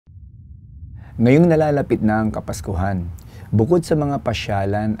Ngayong nalalapit na ang Kapaskuhan, bukod sa mga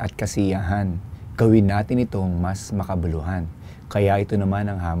pasyalan at kasiyahan, gawin natin itong mas makabuluhan. Kaya ito naman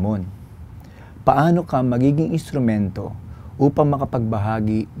ang hamon. Paano ka magiging instrumento upang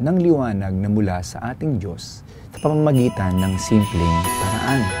makapagbahagi ng liwanag na mula sa ating Diyos sa pamamagitan ng simpleng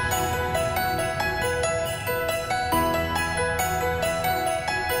paraan?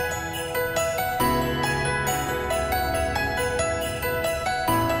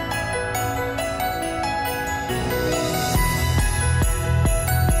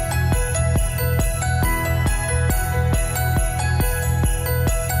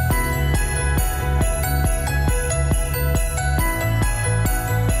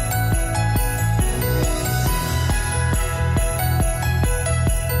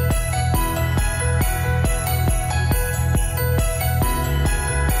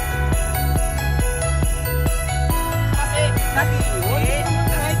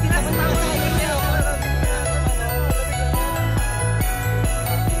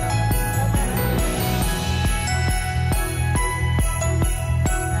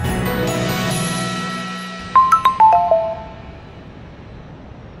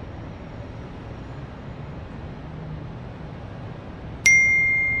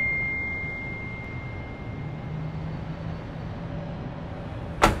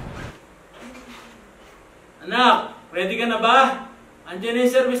 Anak, ready ka na ba? Andiyan na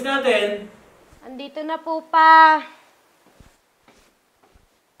yung service natin. Andito na po pa.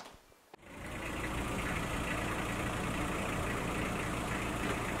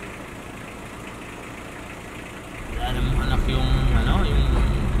 Wala namang anak yung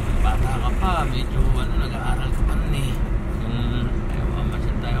bata ka pa, medyo nag-aaral ka pa nun eh.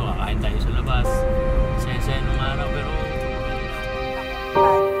 Masan tayo, kakain tayo sa labas. Saya-saya nung araw, pero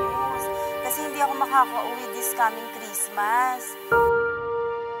kasi hindi ako makaka-uwi this coming Christmas.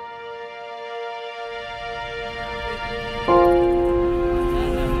 Wala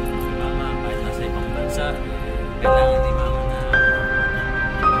lang, si Mama kahit nasa ibang bansa, kailangan ni Mama na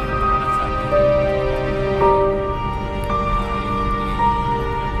bansa ko.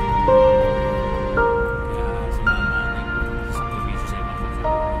 Kaya si Mama nag-sacrifice sa ibang bansa.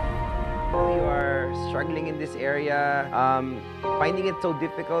 You are struggling in this area, finding it so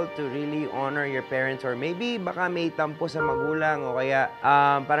difficult to really honor your parents, or maybe baka may tampo sa magulang, o kaya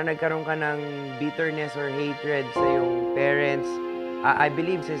para nagkaroon ka ng bitterness or hatred sa iyong parents. I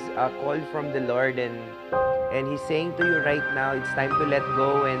believe this is a call from the Lord, and He's saying to you right now, it's time to let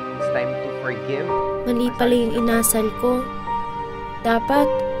go and it's time to forgive. Mali pala yung inasal ko. Dapat,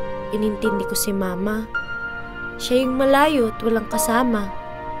 inintindi ko si Mama. Siya yung malayo at walang kasama.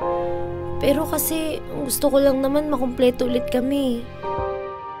 Pero kasi, gusto ko lang naman makumpleto ulit kami.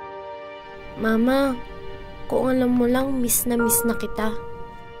 Mama, kung alam mo lang, miss na kita.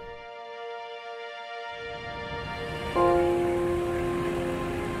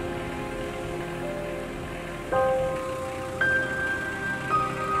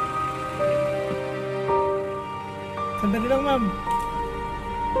 Sandali lang, ma'am.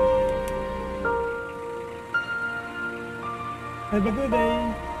 Have a good day.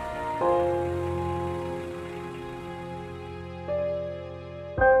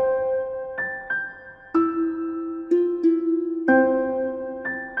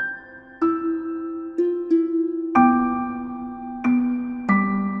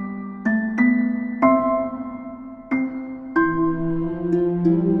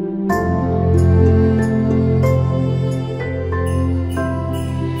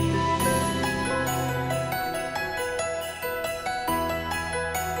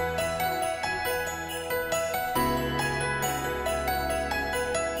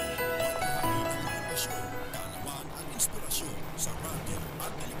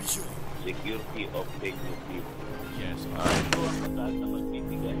 Security of dignity. Yes, ito ang mataas na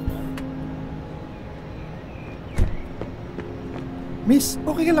magbibigay na. Miss,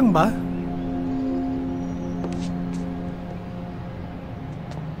 okay ka lang ba?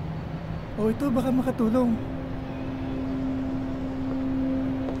 O ito, baka makatulong.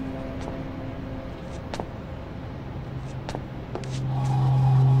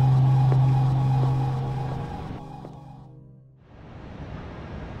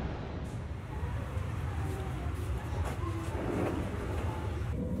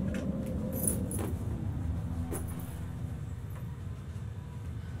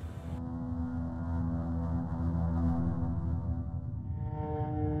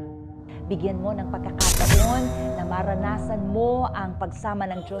 Bigyan mo ng pagkakataon na maranasan mo ang pagsama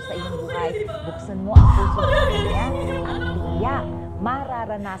ng Diyos sa iyong buhay. Buksan mo ang puso sa Kanya at tiyak,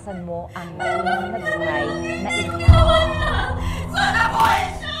 mararanasan mo ang maunang na buhay na ikaw. Sana po,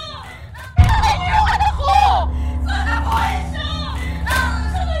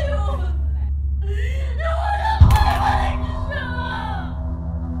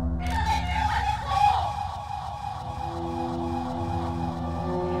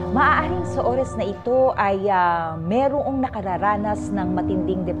 Maaaring sa oras na ito ay merong nakararanas ng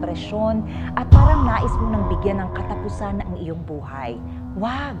matinding depresyon at parang nais mo nang bigyan ng katapusan ang iyong buhay.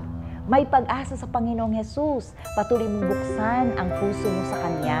 Wag! May pag-asa sa Panginoong Hesus. Patuloy mong buksan ang puso mo sa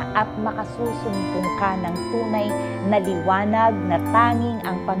Kanya at makasusumpong ka ng tunay na liwanag na tanging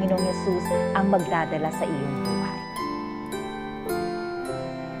ang Panginoong Hesus ang magdadala sa iyong buhay.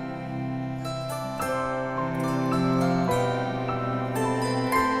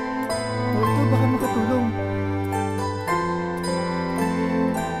 Ito, baka makatulong.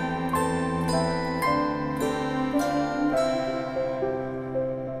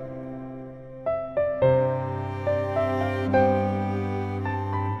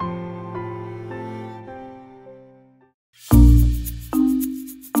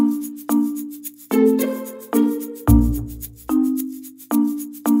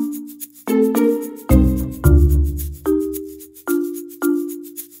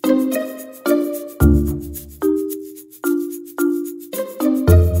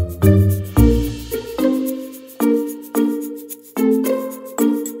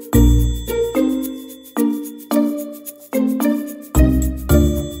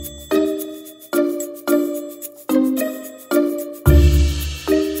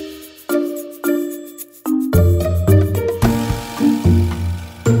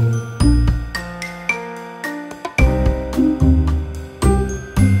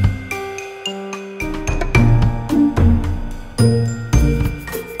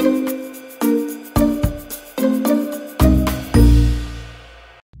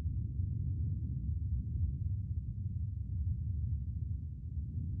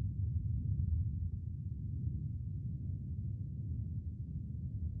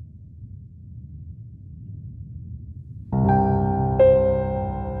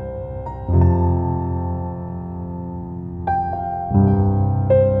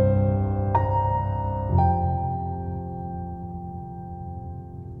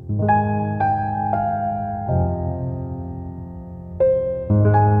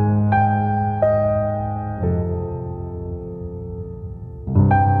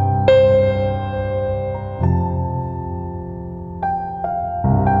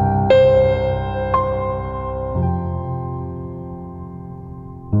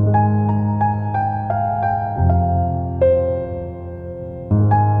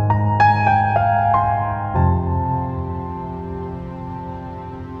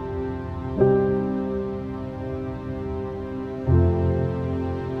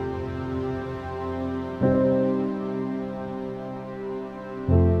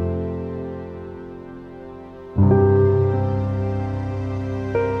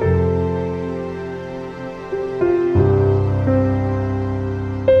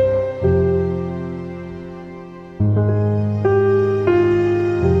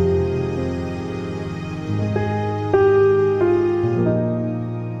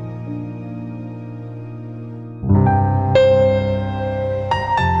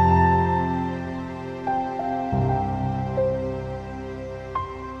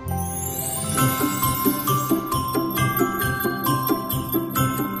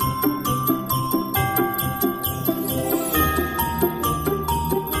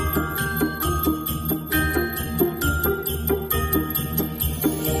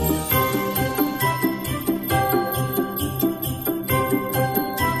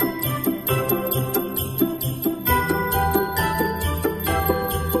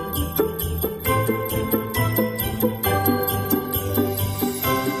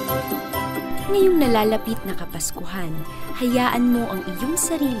 Ngayong nalalapit na Kapaskuhan, hayaan mo ang iyong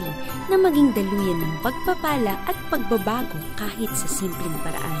sarili na maging daluyan ng pagpapala at pagbabago kahit sa simpleng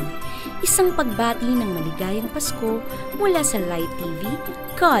paraan. Isang pagbati ng maligayang Pasko mula sa LTV,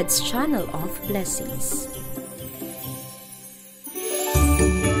 God's Channel of Blessings.